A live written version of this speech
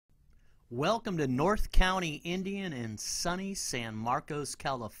Welcome to North County, Indian in sunny San Marcos,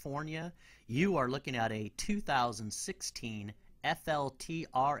 California. You are looking at a 2016 FLT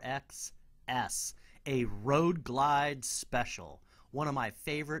RX S, a Road Glide Special, one of my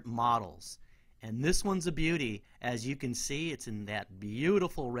favorite models. And this one's a beauty. As you can see, it's in that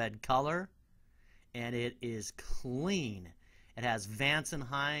beautiful red color, and it is clean. It has Vance &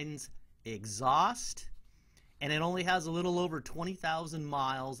 Hines exhaust, and it only has a little over 20,000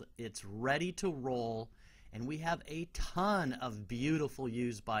 miles. It's ready to roll, and we have a ton of beautiful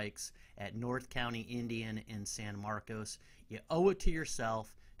used bikes at North County Indian in San Marcos. You owe it to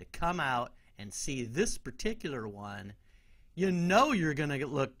yourself to come out and see this particular one. You know you're going to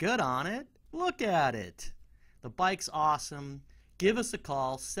look good on it. Look at it. The bike's awesome. Give us a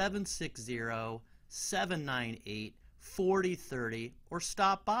call, 760-798-4030, or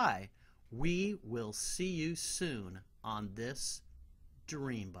stop by. We will see you soon on this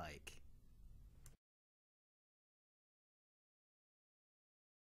dream bike.